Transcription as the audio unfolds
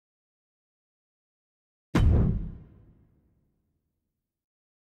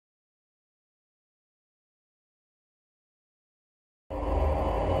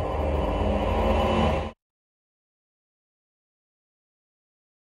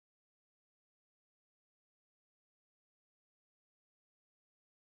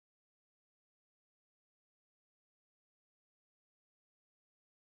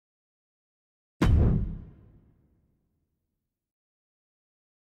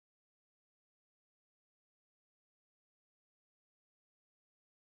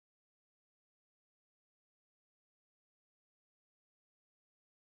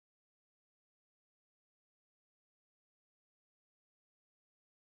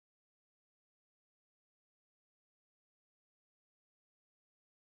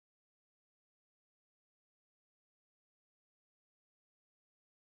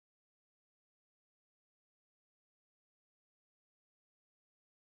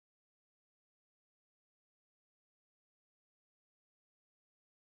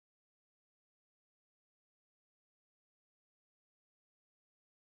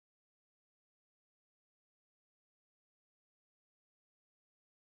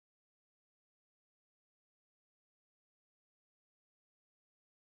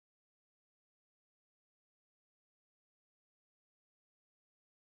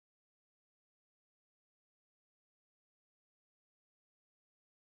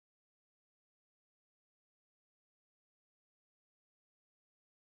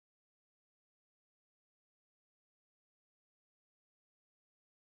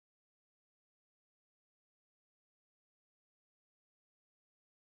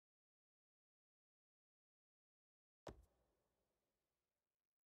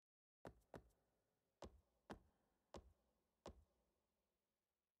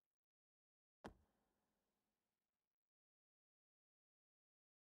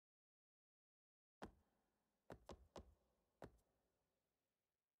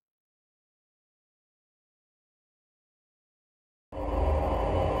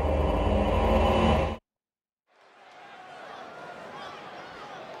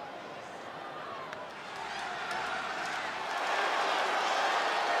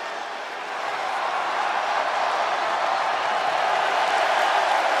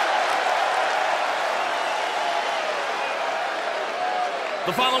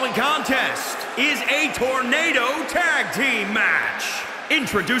The following contest is a tornado tag team match.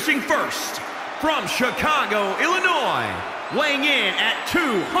 Introducing first, from Chicago, Illinois, weighing in at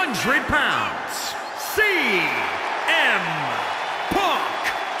 200 pounds, CM Punk.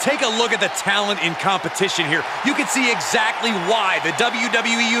 Take a look at the talent in competition here. You can see exactly why the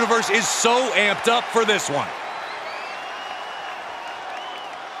WWE Universe is so amped up for this one.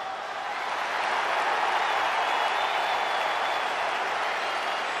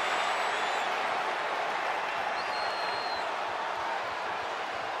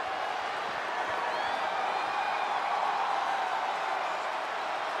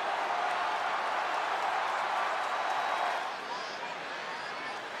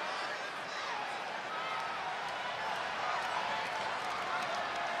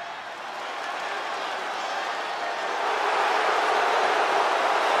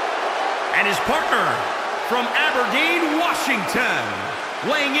 And his partner, from Aberdeen, Washington,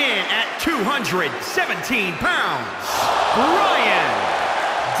 weighing in at 217 pounds, Bryan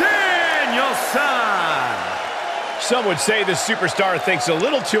Danielson. Some would say the superstar thinks a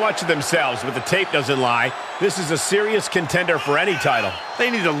little too much of themselves, but the tape doesn't lie. This is a serious contender for any title. They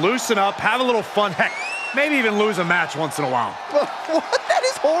need to loosen up, have a little fun, heck, maybe even lose a match once in a while. What? That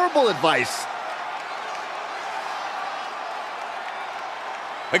is horrible advice.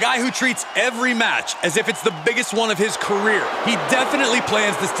 A guy who treats every match as if it's the biggest one of his career. He definitely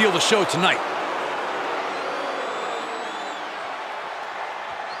plans to steal the show tonight.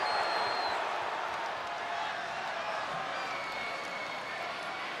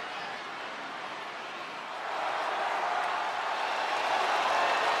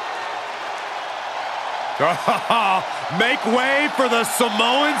 Make way for the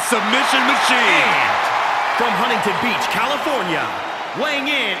Samoan submission machine. And from Huntington Beach, California,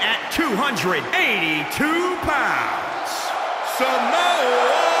 weighing in at 282 pounds,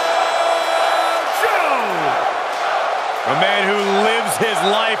 Samoa Joe. A man who lives his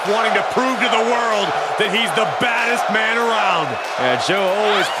life wanting to prove to the world that he's the baddest man around. Yeah, Joe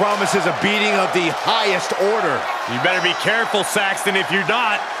always promises a beating of the highest order. You better be careful, Saxton. If you're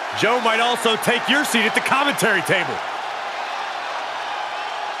not, Joe might also take your seat at the commentary table.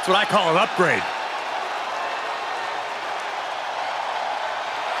 That's what I call an upgrade.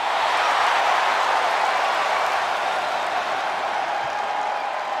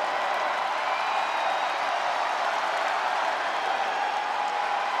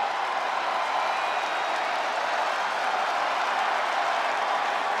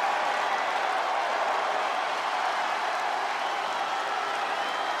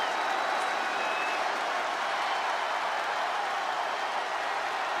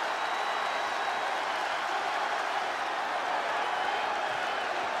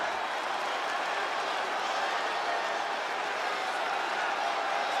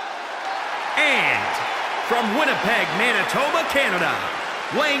 And from Winnipeg, Manitoba, Canada,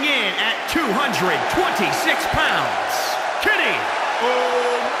 weighing in at 226 pounds, Kenny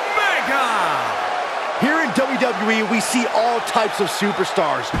Omega. Here in WWE, we see all types of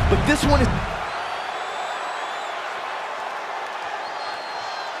superstars, but this one is...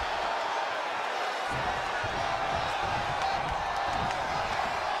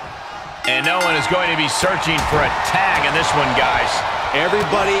 And no one is going to be searching for a tag in this one, guys.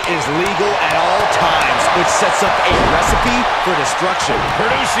 Everybody is legal at all times, which sets up a recipe for destruction.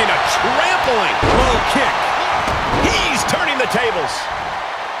 Producing a trampling. Low kick. He's turning the tables.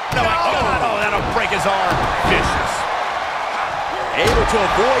 No, oh, that'll break his arm. Vicious. Able to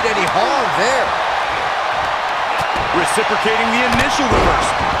avoid any harm there. Reciprocating the initial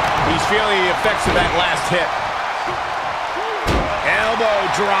reversal. He's feeling the effects of that last hit. Elbow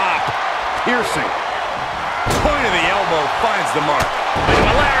drop. Piercing. Point of the elbow finds the mark.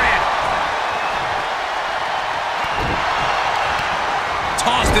 Lariat.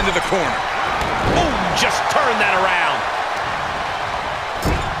 Tossed into the corner. Oh, just turn that around.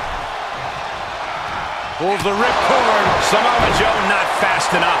 Pulls the ripcord. Samoa Joe not fast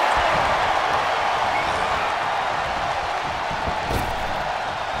enough.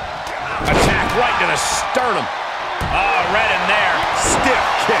 Attack right to the sternum. Oh, right in there. Stiff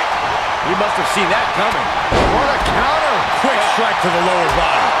kick. He must have seen that coming. What a counter. Quick strike to the lower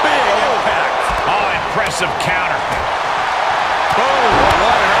body. Big impact. Oh, impressive counter. Oh,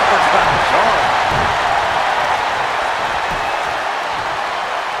 what an uppercut. Sharp.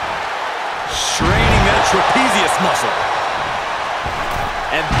 Straining that trapezius muscle.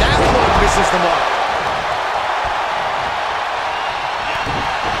 And that one misses the mark.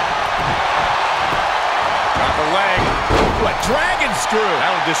 Got the leg. Ooh, a dragon screw.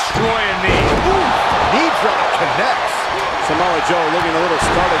 That'll destroy a knee. Ooh, knee drop connects. Samoa Joe looking a little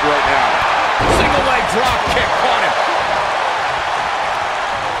startled right now. Single leg drop kick on him.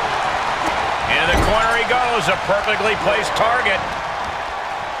 Into the corner he goes, a perfectly placed target.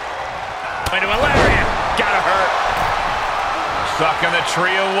 Into a lariat. Gotta hurt. Stuck in the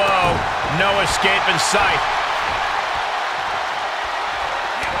tree of woe. No escape in sight.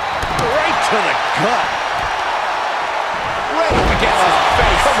 Right to the gut. Right against his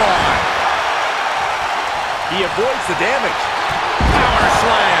face. Come on. He avoids the damage. Power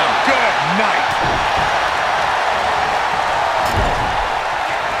slam. Good night.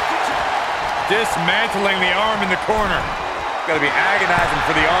 Dismantling the arm in the corner. Got to be agonizing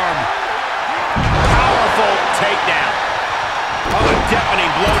for the arm. Powerful takedown. Oh, a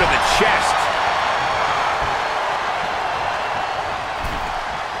deafening blow to the chest.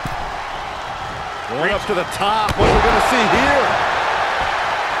 Going up to the top. What are we going to see here?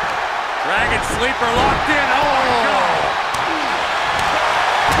 Dragon sleeper locked in. Oh, my God.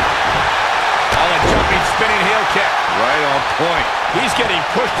 Oh, a jumping, spinning heel kick. Right on point. He's getting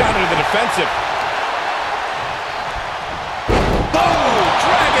pushed down into the defensive. Oh,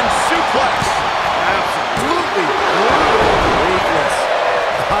 dragon suplex. Absolutely brutal. Ruthless.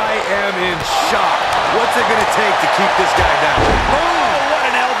 I am in shock. What's it going to take to keep this guy down? Oh, what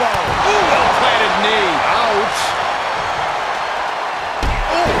an elbow. Ooh, well-planted knee. Ouch.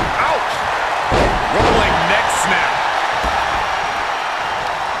 Oh, ouch. Rolling neck snap.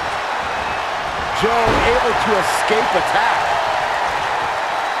 Joe able to escape attack.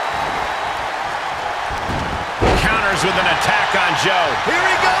 Counters with an attack on Joe. Here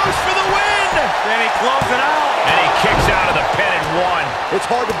he goes for the win. Then he closes it out. And he kicks out of the pin and one. It's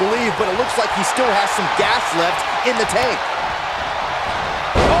hard to believe, but it looks like he still has some gas left in the tank.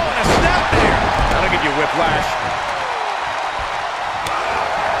 Oh, and a snap there. That'll give you whiplash.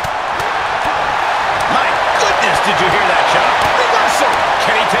 My goodness, did you hear that shot? Reversal.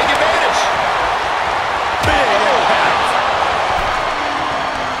 Can he take advantage? Big impact.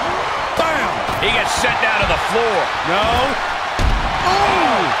 Bam. He gets sent down to the floor. No.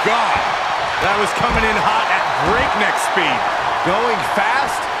 Oh, God. That was coming in hot at breakneck speed. Going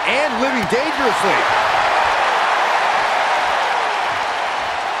fast and living dangerously.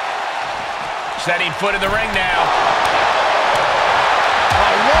 Setting foot in the ring now. A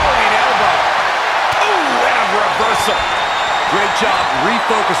rolling elbow. Ooh, and a reversal. Great job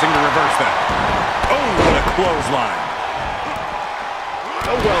refocusing to reverse that. Oh, what a clothesline.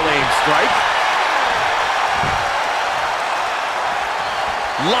 A well-aimed strike.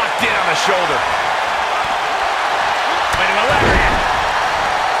 Locked in on the shoulder. Into a lariat.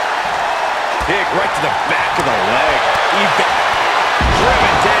 Kick right to the back of the leg.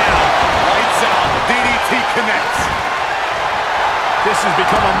 Driven down. Lights out. DDT connects. This has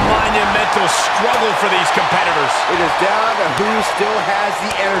become a monumental struggle for these competitors. It is down to who still has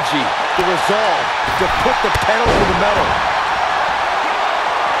the energy, the resolve to put the pedal to the metal.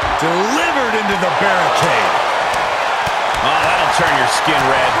 Delivered into the barricade. Oh, that'll turn your skin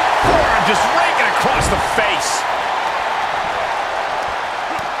red. Forearm just raking across the face.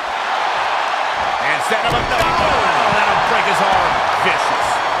 And set him up. Oh, that'll break his arm. Vicious.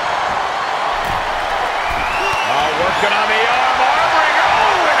 Oh, working on the arm. Armbringer.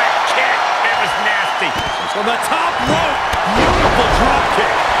 Oh, and a kick. It was nasty. From the top rope. Beautiful drop kick.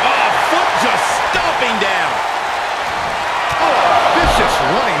 Oh, foot just stomping down. Oh, vicious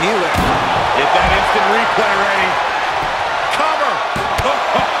running knee lift. Get that instant replay ready. Cover.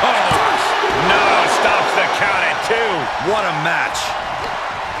 No, stops the count at 2. What a match.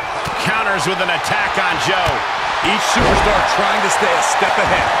 Counters with an attack on Joe. Each superstar trying to stay a step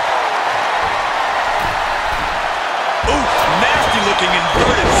ahead. Ooh, nasty looking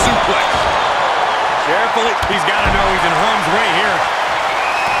inverted suplex. Carefully, he's got to know he's in harm's way here.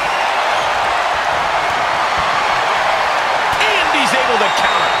 And he's able to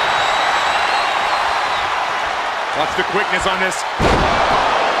counter. Watch the quickness on this.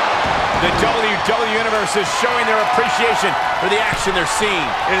 The WWE Universe is showing their appreciation for the action they're seeing.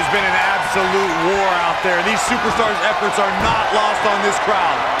 It has been an absolute war out there. These superstars' efforts are not lost on this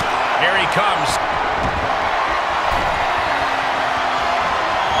crowd. Here he comes.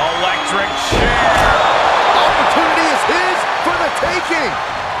 Electric chair. Opportunity is his for the taking.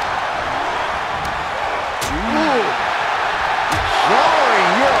 Ooh. Jarring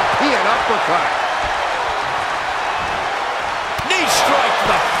European uppercut. Knee strike to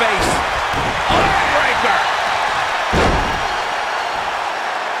the face. Heartbreaker.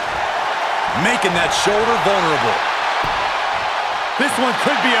 Making that shoulder vulnerable. This one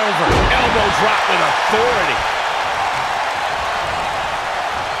could be over. Elbow drop with authority.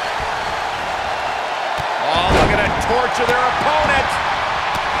 Oh, look at a torch pressure their opponent.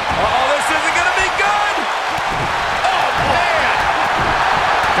 Uh-oh, this isn't going to be good. Oh, man.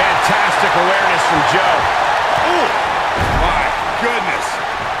 Fantastic awareness from Joe. Ooh, my goodness.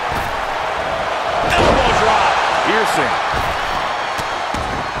 Elbow drop. Piercing.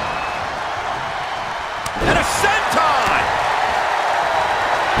 And a senton.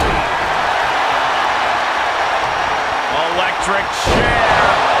 Electric chair.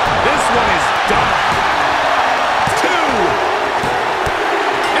 This one is done. 2.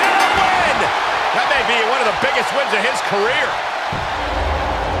 And a win. That may be one of the biggest wins of his career.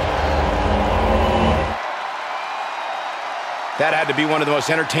 That had to be one of the most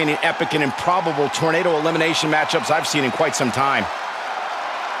entertaining, epic, and improbable tornado elimination matchups I've seen in quite some time.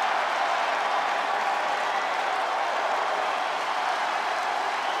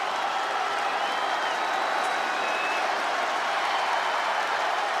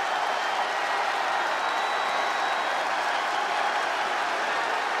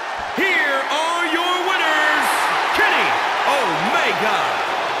 Here are your winners, Kenny Omega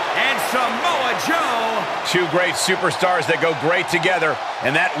and Samoa Joe. Two great superstars that go great together,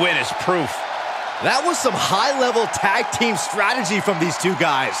 and that win is proof. That was some high-level tag team strategy from these two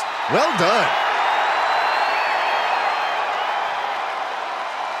guys. Well done.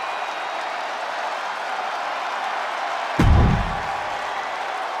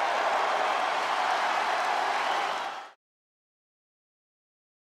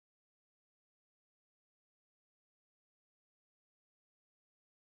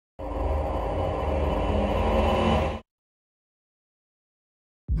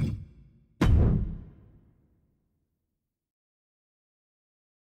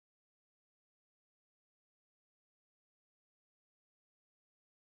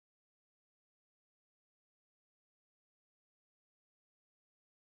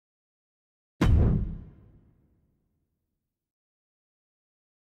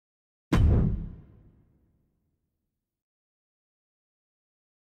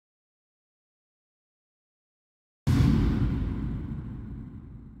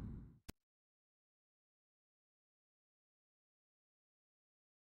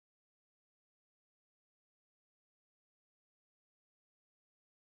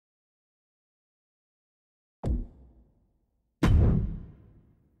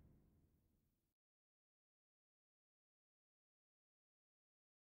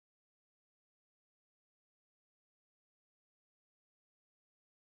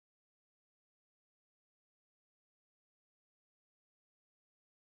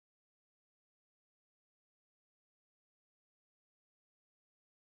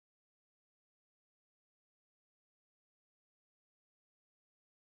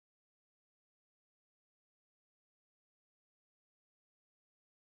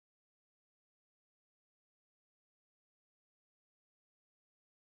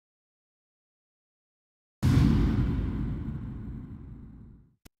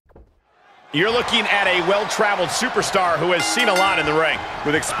 You're looking at a well-traveled superstar who has seen a lot in the ring.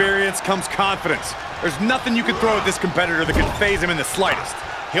 With experience comes confidence. There's nothing you can throw at this competitor that can faze him in the slightest.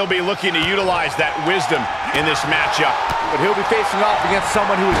 He'll be looking to utilize that wisdom in this matchup. But he'll be facing off against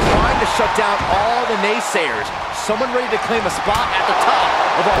someone who is trying to shut down all the naysayers. Someone ready to claim a spot at the top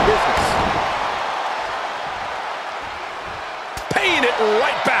of our business. Paying it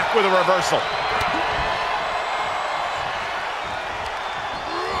right back with a reversal.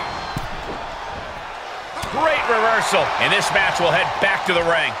 Great reversal. And this match will head back to the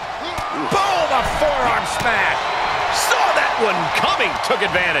ring. Boom! A forearm smash. Saw that one coming. Took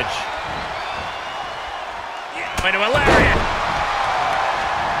advantage. Into a lariat.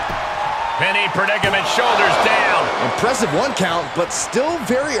 Penny predicament, shoulders down. Impressive one count, but still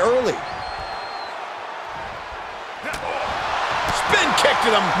very early. Spin kick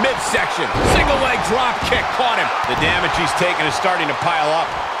to the midsection. Single leg drop kick caught him. The damage he's taken is starting to pile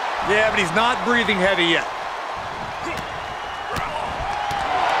up. Yeah, but he's not breathing heavy yet.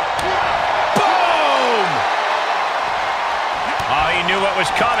 Boom! Oh, he knew what was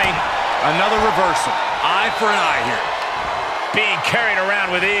coming. Another reversal. Eye for an eye here. Being carried around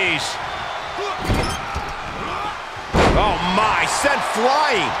with ease. Oh my, sent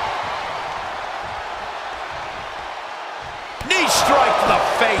flying. Knee strike to the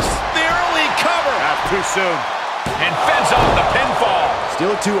face. The early cover. That's too soon. And fends off the pinfall.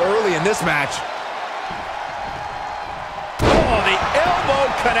 Still too early in this match. Oh, the elbow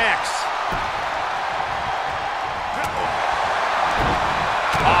connects.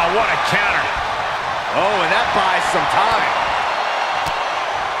 Oh, what a counter. Oh, and that buys some time.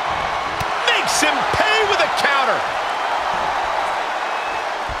 Makes him pay with a counter.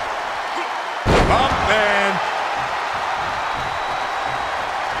 Up and...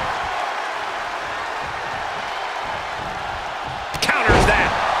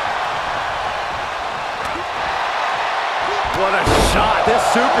 shot. This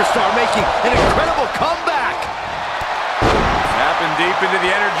superstar making an incredible comeback. Tapping deep into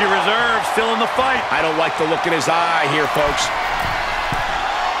the energy reserve, still in the fight. I don't like the look in his eye here, folks.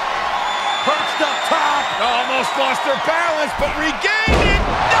 Perched up top. Almost lost their balance, but regained it.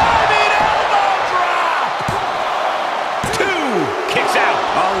 Diving elbow drop. 2. Kicks out.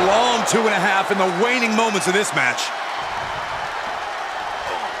 A long 2.5 in the waning moments of this match.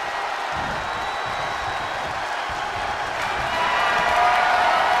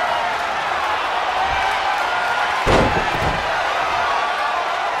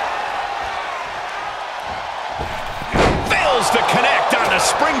 Fails to connect on the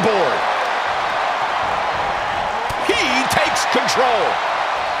springboard. He takes control.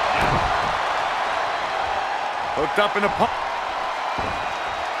 Hooked up in the pump.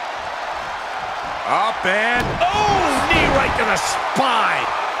 Up and... Oh, knee right to the spine.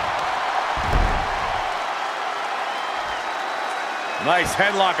 Nice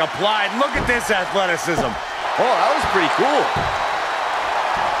headlock applied. Look at this athleticism. Oh, that was pretty cool.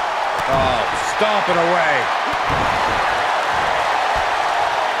 Oh, stomping away.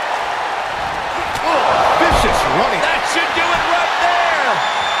 Oh, vicious running. That should do it right there.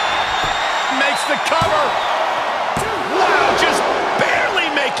 Makes the cover. Wow, just barely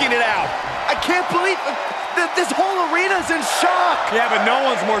making it out. I can't believe this whole arena's in shock. Yeah, but no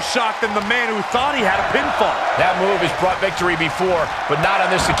one's more shocked than the man who thought he had a pinfall. That move has brought victory before, but not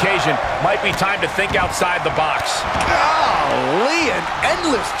on this occasion. Might be time to think outside the box. Golly, an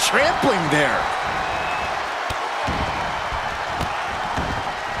endless trampling there.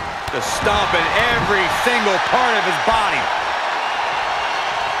 Just stomping every single part of his body.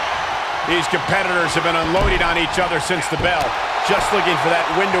 These competitors have been unloading on each other since the bell. Just looking for that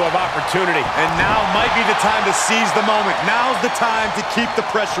window of opportunity. And now might be the time to seize the moment. Now's the time to keep the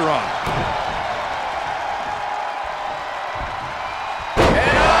pressure on. And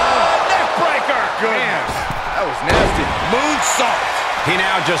neck breaker. Goodness, that was nasty. Moonsault. He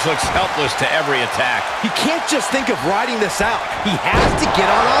now just looks helpless to every attack. He can't just think of riding this out. He has to get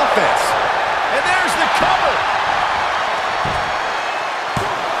on offense. And there's the cover.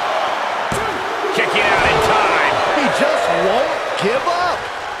 Kicking out in time. He just won't give up.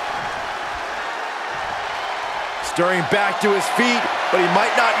 Stirring back to his feet, but he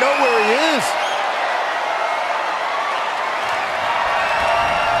might not know where he is.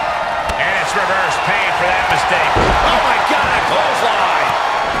 And it's reverse pain for that mistake. Oh my God, a clothesline.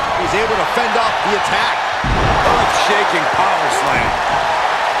 He's able to fend off the attack. Earth-shaking power slam.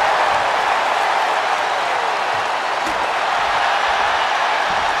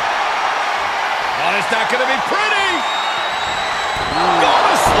 Oh, it's not going to be pretty. Go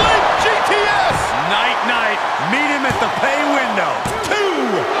to sleep, GTS. Night-night. Meet him at the pay window. 2.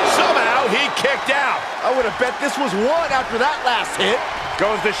 Somehow he kicked out. I would have bet this was 1 after that last hit.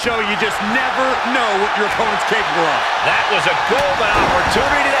 Goes to show you just never know what your opponent's capable of. That was a golden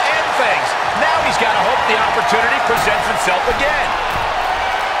opportunity to end things. Now he's got to hope the opportunity presents itself again.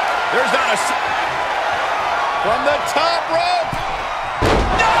 There's not a... From the top rope.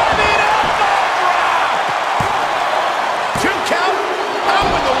 Diving elbow drop. 2 count. How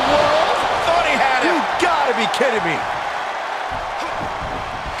in the world? Thought he had him. You gotta be kidding me.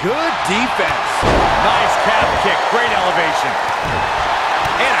 Good defense. Nice calf kick. Great elevation.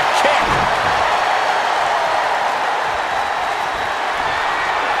 And a kick.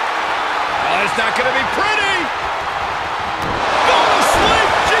 Oh, it's not going to be pretty. Go to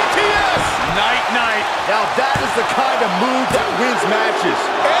sleep, GTS. Night-night. Now that is the kind of move that wins matches.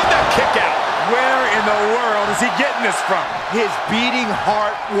 And the kick out. Where in the world is he getting this from? His beating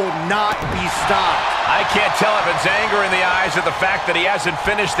heart will not be stopped. I can't tell if it's anger in the eyes or the fact that he hasn't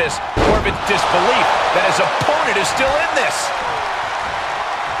finished this, or if it's disbelief that his opponent is still in this.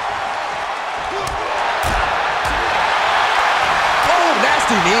 Oh,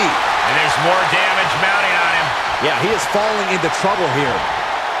 nasty knee. And there's more damage mounting on him. Yeah, he is falling into trouble here.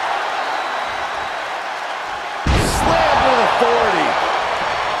 Slam with authority.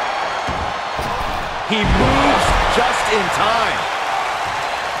 He moves just in time.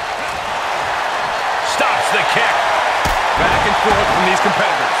 Stops the kick. Back and forth from these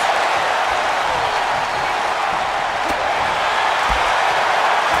competitors.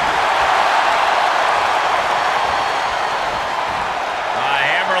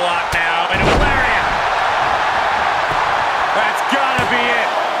 Hammerlock now into a lariat. That's gotta be it.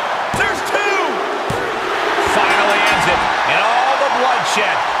 There's 2. Finally ends it. And all the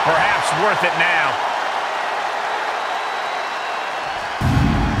bloodshed. Perhaps worth it now.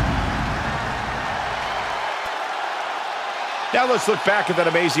 Now let's look back at that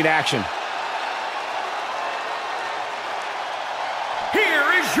amazing action.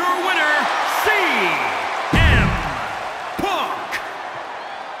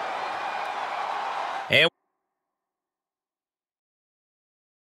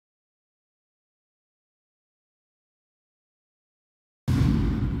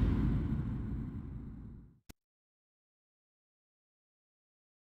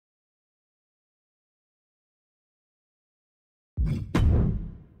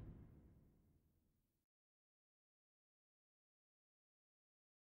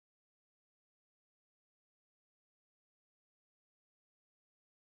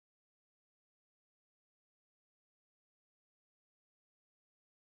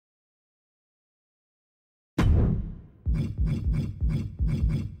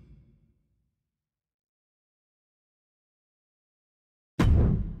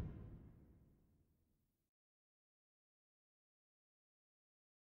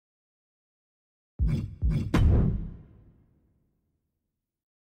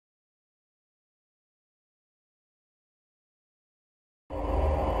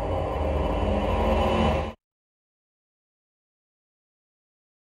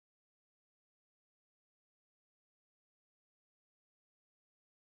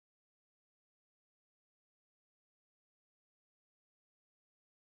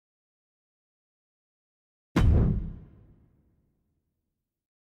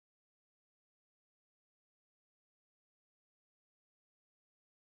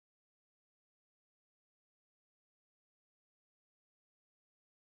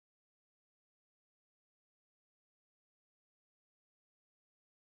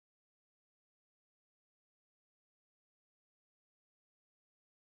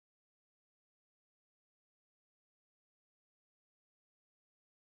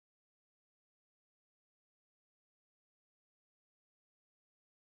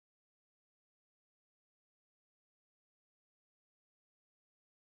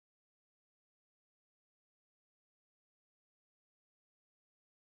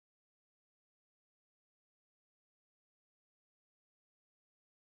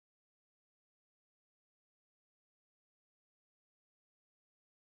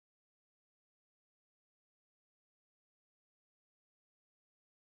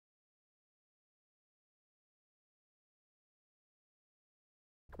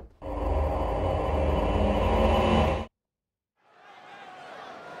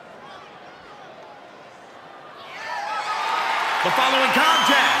 The following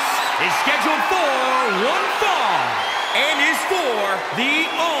contest is scheduled for one fall and is for the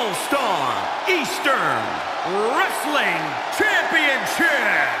All-Star Eastern Wrestling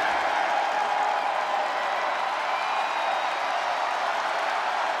Championship.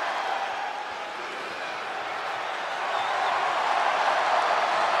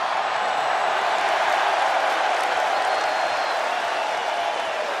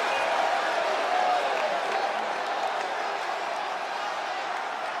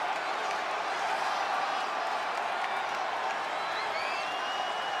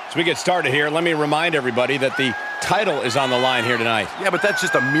 As we get started here, let me remind everybody that the title is on the line here tonight. Yeah, but that's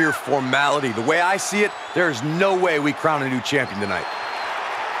just a mere formality. The way I see it, there is no way we crown a new champion tonight.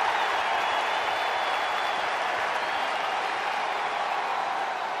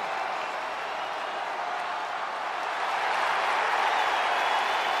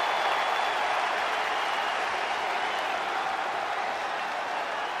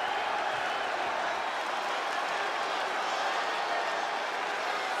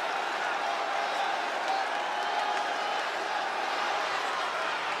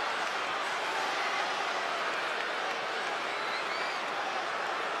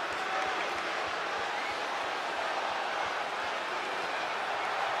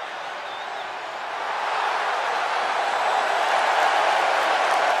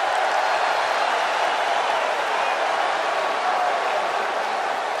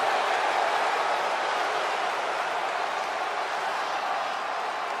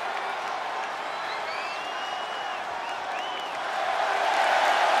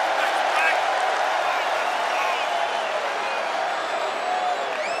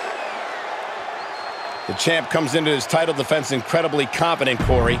 The champ comes into his title defense incredibly confident,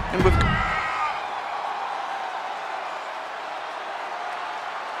 Corey. And with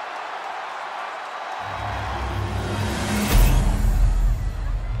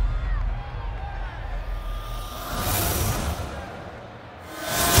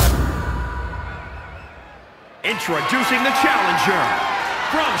Introducing the challenger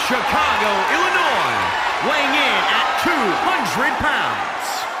from Chicago, Illinois, weighing in at 200 pounds,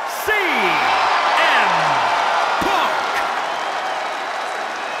 CM Punk.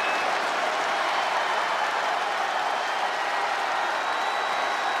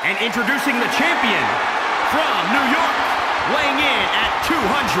 And introducing the champion from New York, weighing in at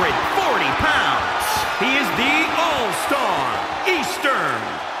 240 pounds, he is the All-Star Eastern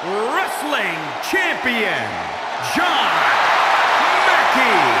Wrestling Champion, John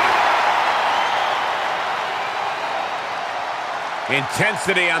Mackey.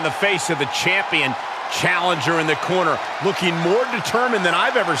 Intensity on the face of the champion. Challenger in the corner, looking more determined than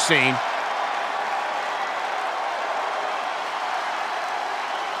I've ever seen.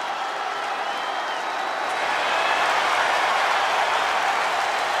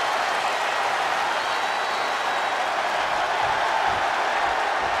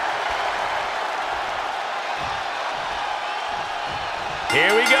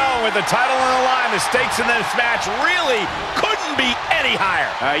 with the title on the line, the stakes in this match really couldn't be any higher.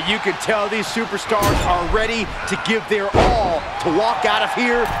 You can tell these superstars are ready to give their all to walk out of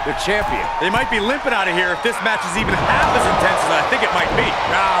here the champion. They might be limping out of here if this match is even half as intense as I think it might be.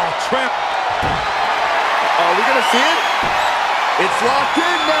 Now, Trent. Are we going to see it? It's locked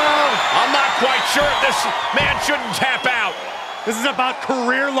in now. I'm not quite sure if this man shouldn't tap out. This is about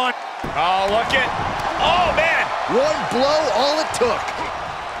career launch. Oh, look it. Oh, man. One blow, all it took.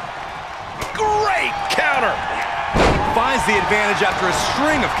 Great counter. Finds the advantage after a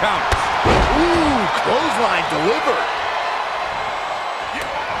string of counters. Ooh, clothesline delivered.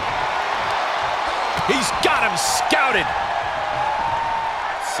 He's got him scouted.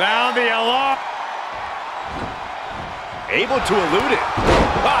 Sound the alarm. Able to elude it.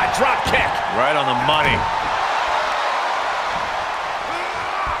 Ah, drop kick. Right on the money.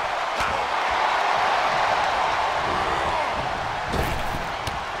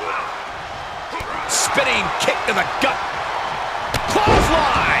 Spinning kick to the gut.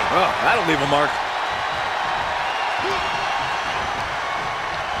 Clothesline. Oh, that'll leave a mark.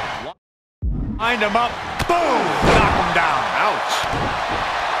 Wind him up. Boom. Knock him down. Ouch.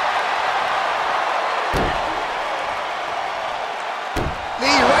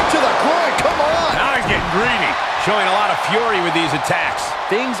 Knee right to the groin, come on! Now he's getting greedy. Showing a lot of fury with these attacks.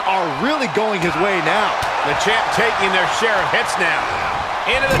 Things are really going his way now. The champ taking their share of hits now.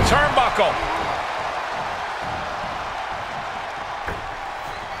 Into the turnbuckle.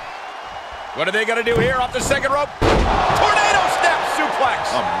 What are they going to do here off the second rope? Tornado step suplex.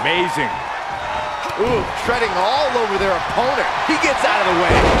 Amazing. Ooh, treading all over their opponent. He gets out of the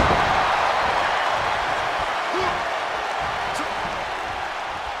way.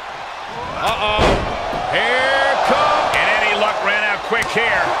 Uh-oh. Here comes. And any luck ran out quick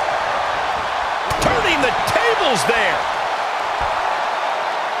here. Turning the tables there.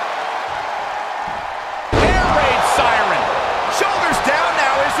 Air raid siren. Shoulders down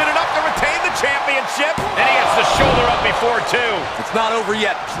now. Is it enough to retain the championship? And he gets the shoulder up before two. It's not over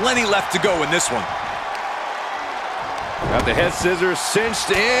yet. Plenty left to go in this one. Got the head scissors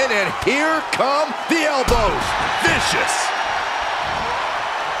cinched in, and here come the elbows. Vicious.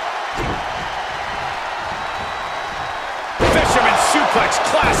 Fisherman suplex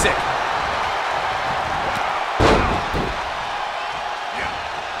classic.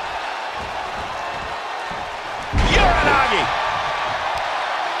 Uranagi.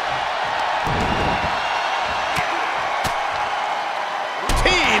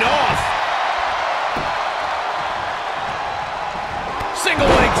 Teeing off. Single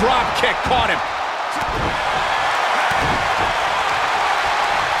leg drop kick caught him.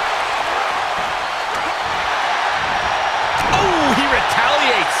 Oh, he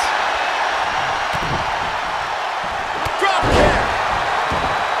retaliates. Drop kick.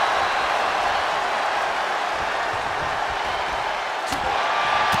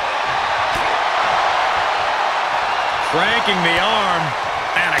 Cranking the arm.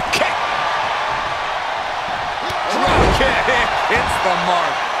 And a kick. Drop kick. Hits the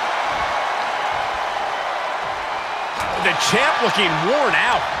mark. The champ looking worn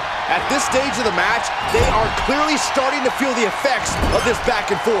out. At this stage of the match, they are clearly starting to feel the effects of this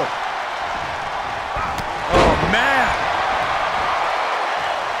back and forth. Oh, man.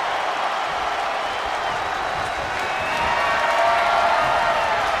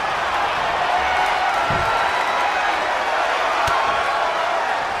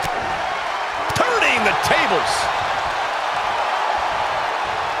 Turning the tables.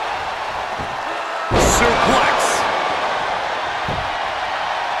 Suplex.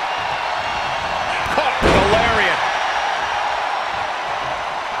 Caught with a lariat.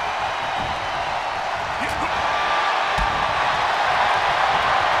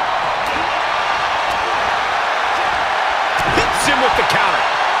 Hits him with the counter.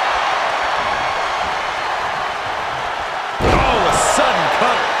 Oh, a sudden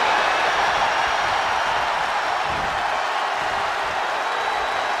cutter.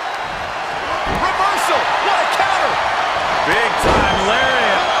 Reversal. What a counter. Big time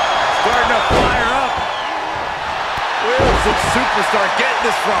lariat. Starting to fire up. Where's this superstar getting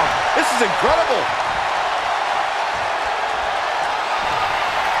this from? This is incredible.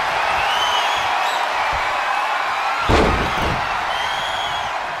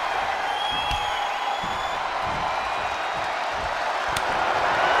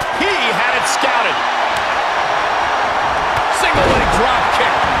 He had it scouted. Single leg drop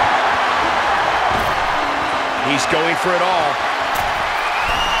kick. He's going for it all.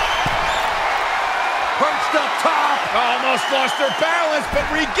 Perched up top. Almost lost their balance, but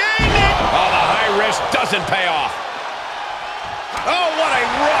regained it. Oh, the high risk doesn't pay off. Oh, what a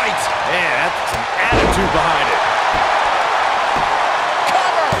right! Man, that's some attitude behind it.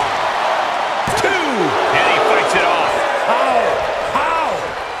 Cover! 2! And he fights it off. How?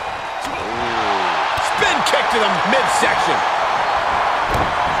 Spin kick to the midsection.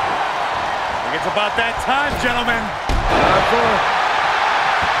 I think it's about that time, gentlemen.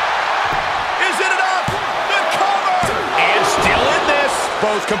 Is it enough? The cover! And still in this.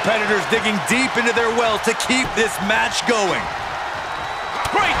 Both competitors digging deep into their well to keep this match going.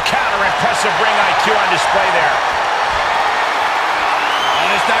 Great counter, impressive ring IQ on display there. And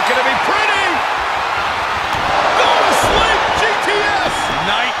it's not going to be pretty. Go to sleep, GTS.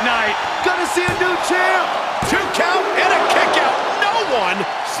 Night, night. Gonna see a new champ. 2 count and a kick out. No one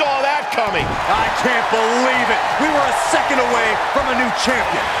saw that coming. I can't believe it. We were a second away from a new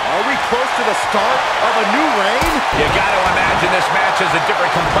champion. Are we close to the start of a new reign? You got to imagine this match has a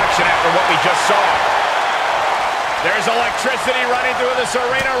different complexion after what we just saw. There's electricity running through this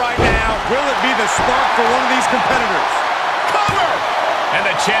arena right now. Will it be the spark for one of these competitors? Cover! And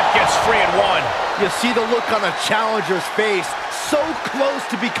the champ gets free at 1. You see the look on the challenger's face. So close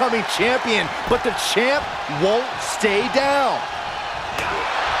to becoming champion, but the champ won't stay down.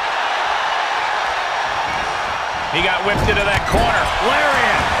 He got whipped into that corner.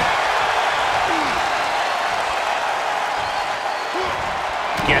 Lariat.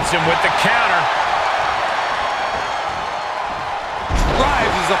 Gets him with the counter.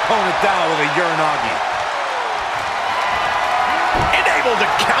 Drives his opponent down with a Uranagi. Able to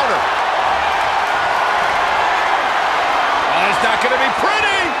counter. Oh, it's not going to be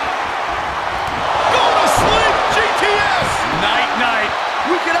pretty. Go to sleep, GTS. Night, night.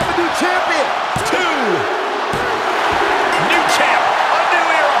 We can have a new champion. 2. New champ. A new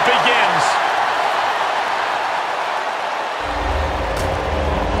era begins.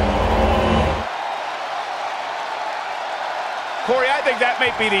 Corey, I think that may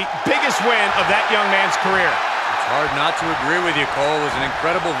be the biggest win of that young man's career. Hard not to agree with you, Cole. It was an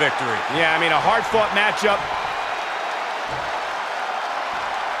incredible victory. Yeah, I mean, a hard-fought matchup.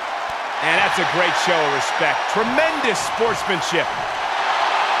 And that's a great show of respect. Tremendous sportsmanship.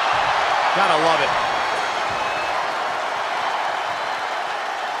 Gotta love it.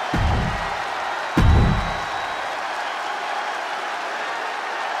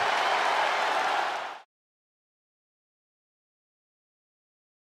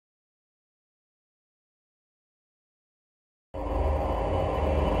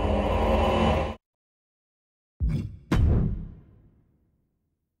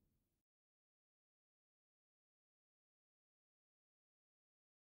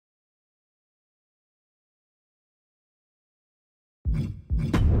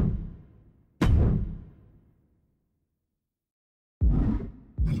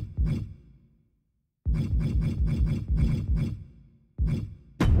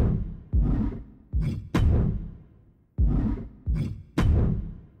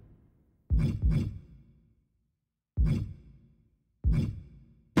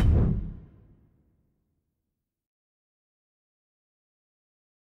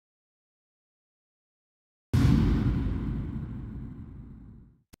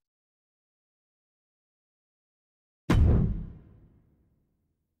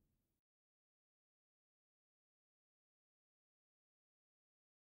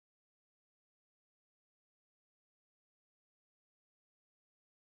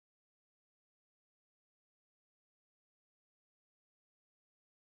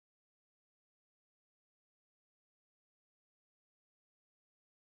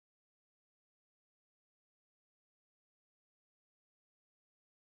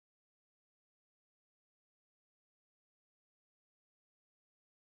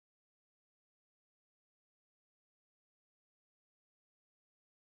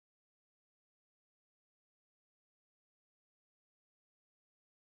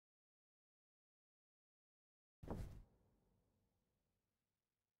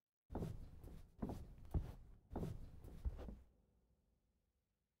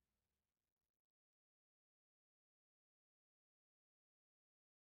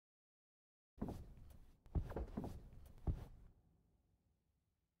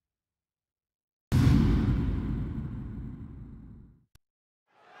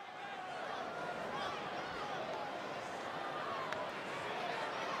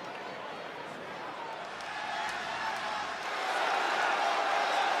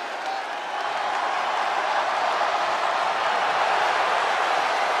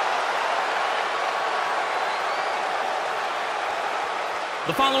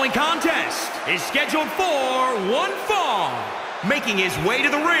 The following contest is scheduled for one fall. Making his way to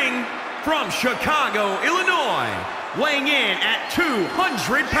the ring from Chicago, Illinois, weighing in at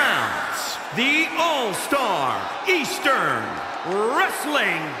 200 pounds, the All-Star Eastern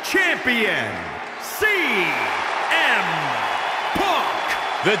Wrestling Champion, CM Punk.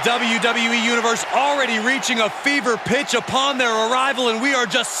 The WWE Universe already reaching a fever pitch upon their arrival, and we are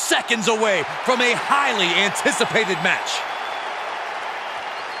just seconds away from a highly anticipated match.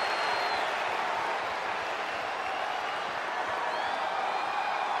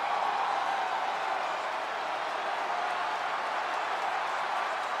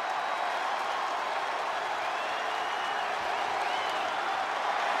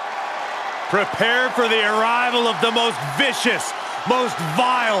 Prepare for the arrival of the most vicious, most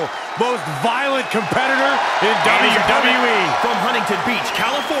vile, most violent competitor in WWE. From Huntington Beach,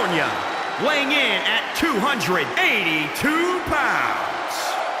 California, weighing in at 282 pounds,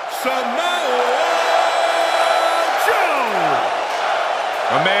 Samoa Joe.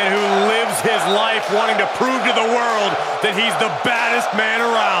 A man who lives his life wanting to prove to the world that he's the baddest man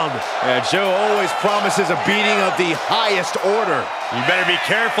around. Yeah, Joe always promises a beating of the highest order. You better be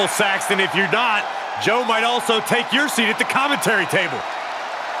careful, Saxton. If you're not, Joe might also take your seat at the commentary table.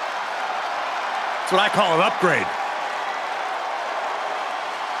 That's what I call an upgrade.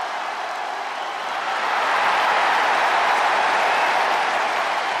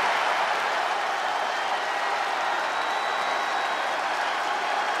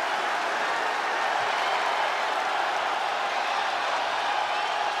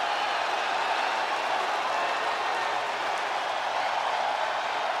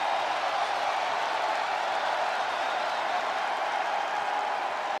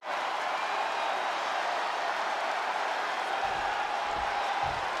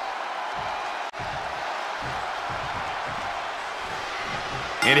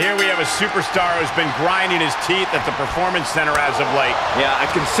 And here we have a superstar who's been grinding his teeth at the Performance Center as of late. Yeah, a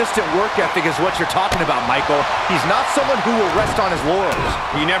consistent work ethic is what you're talking about, Michael. He's not someone who will rest on his laurels.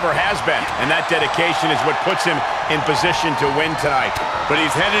 He never has been, and that dedication is what puts him in position to win tonight. But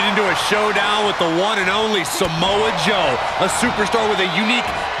he's headed into a showdown with the one and only Samoa Joe, a superstar with a unique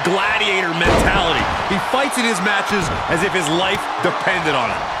gladiator mentality. He fights in his matches as if his life depended on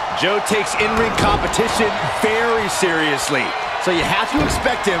it. Joe takes in-ring competition very seriously, so you have to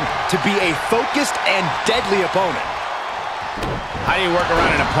expect him to be a focused and deadly opponent. How do you work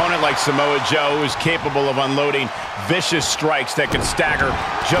around an opponent like Samoa Joe, who is capable of unloading vicious strikes that can stagger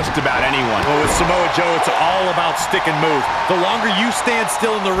just about anyone? Well, with Samoa Joe, it's all about stick and move. The longer you stand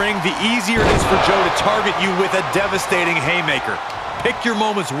still in the ring, the easier it is for Joe to target you with a devastating haymaker. Pick your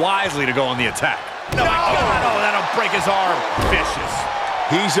moments wisely to go on the attack. No! Oh, that'll break his arm. Vicious.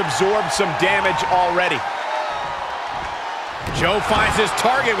 He's absorbed some damage already. Joe finds his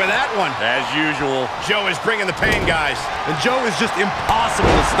target with that one. As usual. Joe is bringing the pain, guys. And Joe is just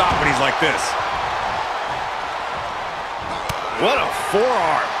impossible to stop when he's like this. What a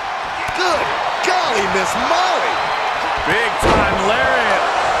forearm. Good golly, Miss Molly. Big time lariat.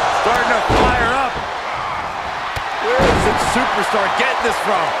 Starting to fire up. Where is this superstar getting this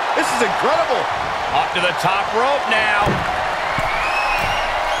from? This is incredible. Up to the top rope now.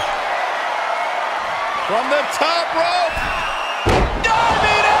 From the top rope.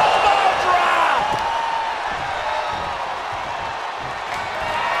 Diving elbow drop.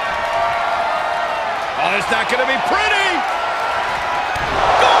 Oh, it's not going to be pretty.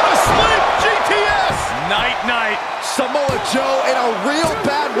 Go to sleep, GTS. Night, night. Samoa Joe in a real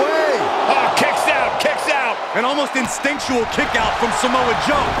bad way. Oh, kicks out, kicks out. An almost instinctual kick out from Samoa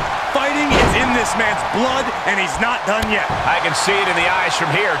Joe. Fighting is in this man's blood, and he's not done yet. I can see it in the eyes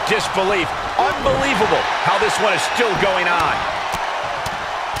from here. Disbelief. Unbelievable how this one is still going on.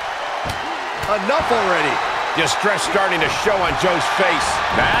 Enough already. Distress starting to show on Joe's face.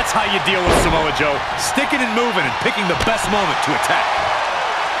 That's how you deal with Samoa Joe. Sticking and moving and picking the best moment to attack.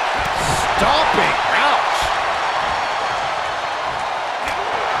 Stomping. Ouch.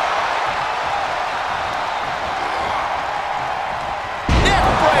 Neck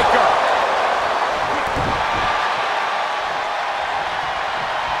breaker.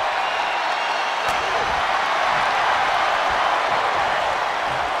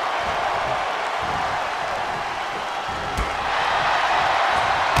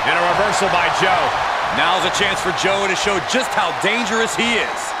 And a reversal by Joe. Now's a chance for Joe to show just how dangerous he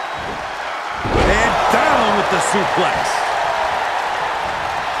is. And down with the suplex.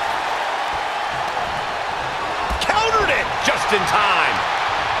 Countered it just in time.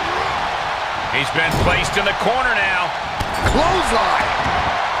 He's been placed in the corner now. Clothesline.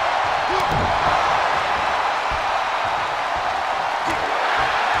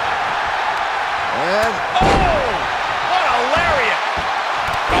 And Oh! What a lariat!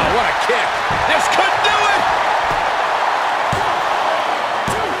 Oh, what a kick. This could do it!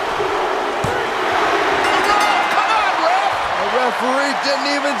 didn't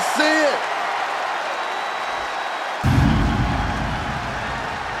even see it.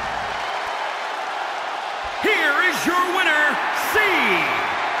 Here is your winner,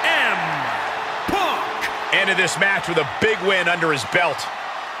 CM Punk. Ended this match with a big win under his belt.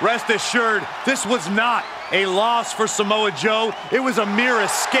 Rest assured, this was not a loss for Samoa Joe. It was a mere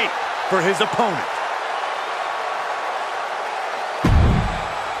escape for his opponent.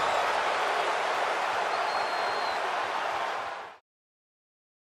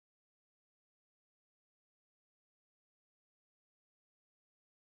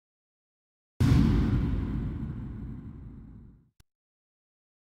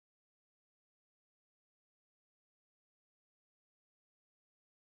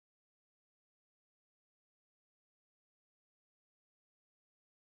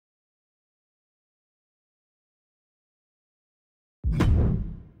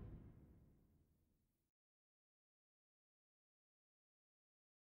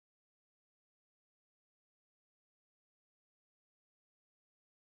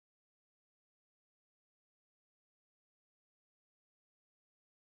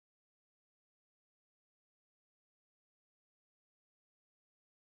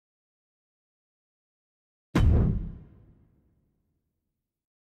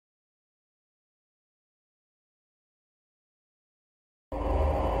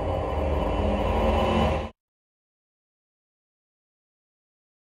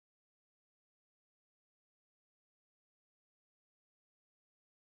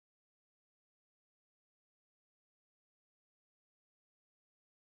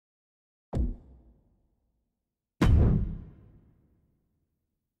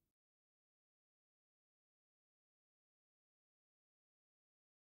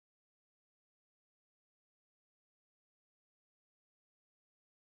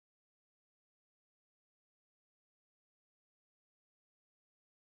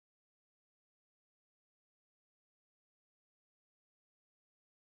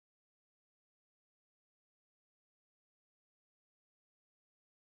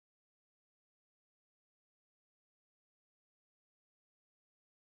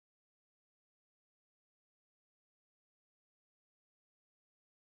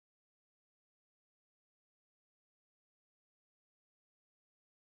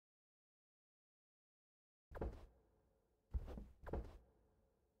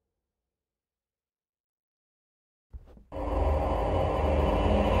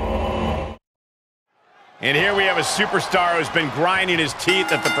 And here we have a superstar who's been grinding his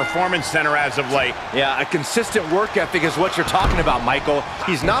teeth at the Performance Center as of late. Yeah, a consistent work ethic is what you're talking about, Michael.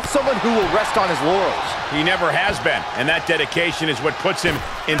 He's not someone who will rest on his laurels. He never has been, and that dedication is what puts him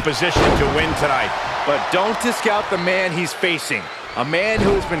in position to win tonight. But don't discount the man he's facing. A man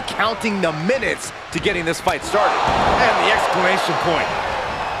who has been counting the minutes to getting this fight started. And the exclamation point.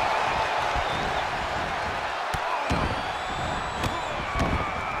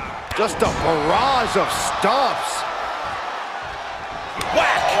 Just a barrage of stomps.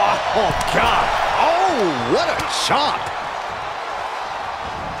 Whack! Oh, God. Oh, what a chop.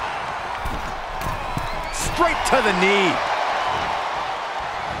 Straight to the knee.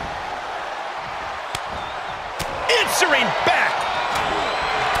 Answering back.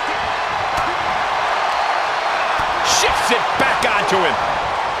 Shifts it back onto him.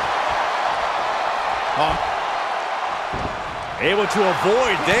 Able to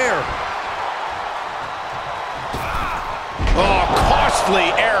avoid there. Oh,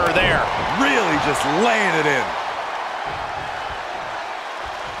 costly error there. Really just laying it in.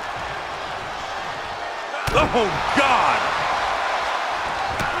 Oh, God.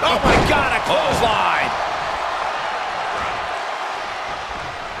 Oh, my God, a clothesline.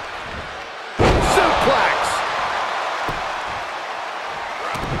 Suplex.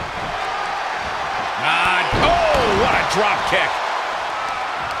 Oh, what a drop kick.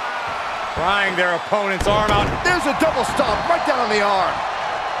 Prying their opponent's arm out. There's a double stomp right down the arm.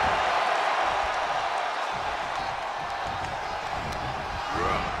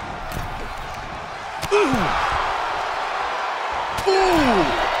 Ooh. Ooh.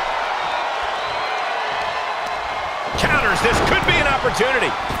 Counters, this could be an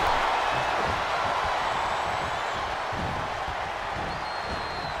opportunity.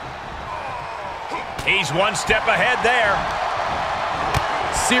 He's one step ahead there.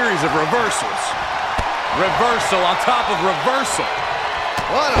 Series of reversals. Reversal on top of reversal.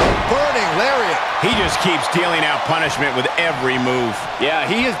 What a burning lariat. He just keeps dealing out punishment with every move. Yeah,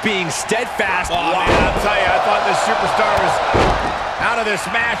 he is being steadfast. Oh, man, I'll tell you, I thought this superstar was out of this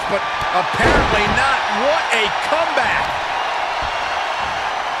match, but apparently not. What a comeback.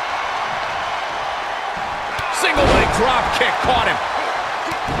 Single leg drop kick caught him.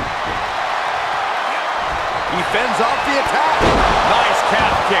 He fends off the attack. Nice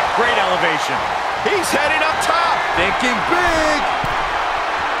calf kick. Great elevation. He's heading up top. Thinking big.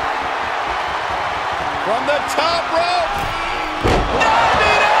 From the top rope.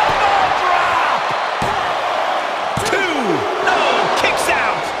 Diving elbow drop. 2. No, kicks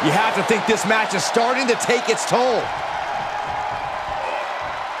out. You have to think this match is starting to take its toll.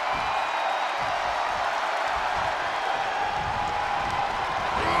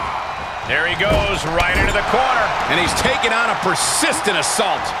 There he goes, right into the corner. And he's taking on a persistent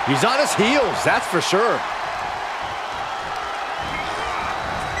assault. He's on his heels, that's for sure.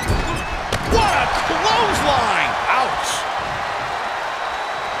 What a clothesline! Ouch!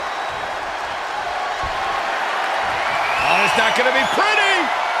 Oh, it's not going to be pretty!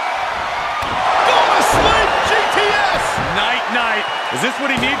 Go to sleep, GTS! Night-night. Is this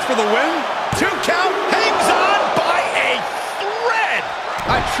what he needs for the win? 2 count, hangs on by a thread!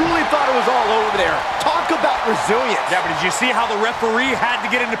 I truly thought it was all over there. Talk about resilience. Yeah, but did you see how the referee had to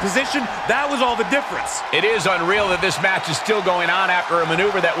get into position? That was all the difference. It is unreal that this match is still going on after a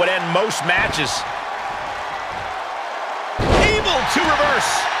maneuver that would end most matches. Able to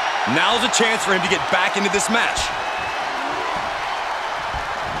reverse. Now's a chance for him to get back into this match.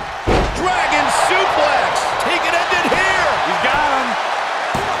 Dragon suplex. He can end it here. He's got him.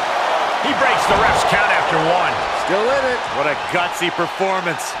 He breaks the ref's count after 1. Still in it. What a gutsy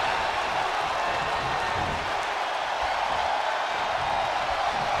performance.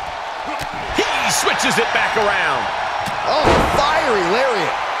 He switches it back around. Oh, fiery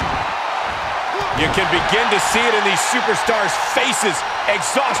lariat. You can begin to see it in these superstars' faces.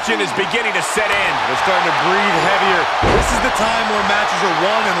 Exhaustion is beginning to set in. They're starting to breathe heavier. This is the time where matches are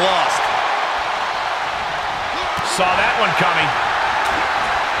won and lost. Saw that one coming.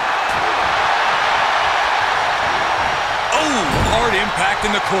 Oh, hard impact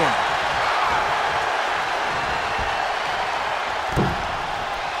in the corner.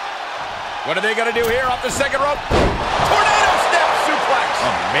 What are they going to do here off the second rope? Tornado step suplex.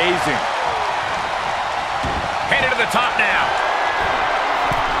 Amazing. Headed to the top now.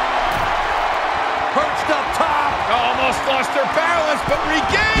 Perched up top. Almost lost their balance, but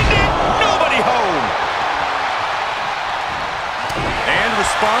regained it. Nobody home. And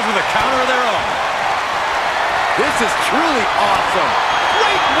responds with a counter of their own. This is truly awesome.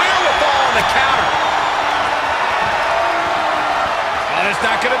 Great wherewithal on the counter. Oh, it's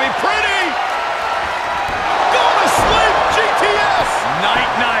not going to be pretty. Go to sleep, GTS.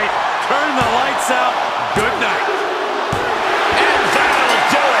 Night-night. Turn the lights out. Good night. And that'll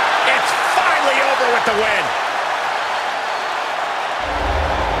do it. It's finally over with the win.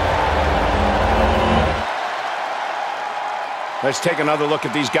 Let's take another look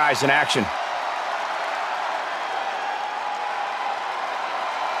at these guys in action.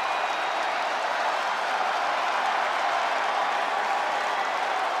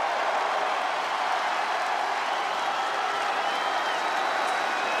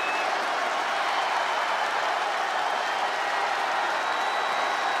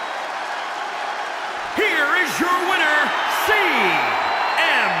 Here is your winner,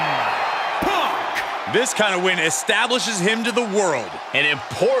 CM Punk. This kind of win establishes him to the world. An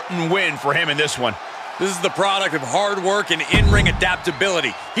important win for him in this one. This is the product of hard work and in-ring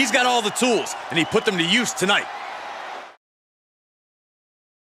adaptability. He's got all the tools, and he put them to use tonight.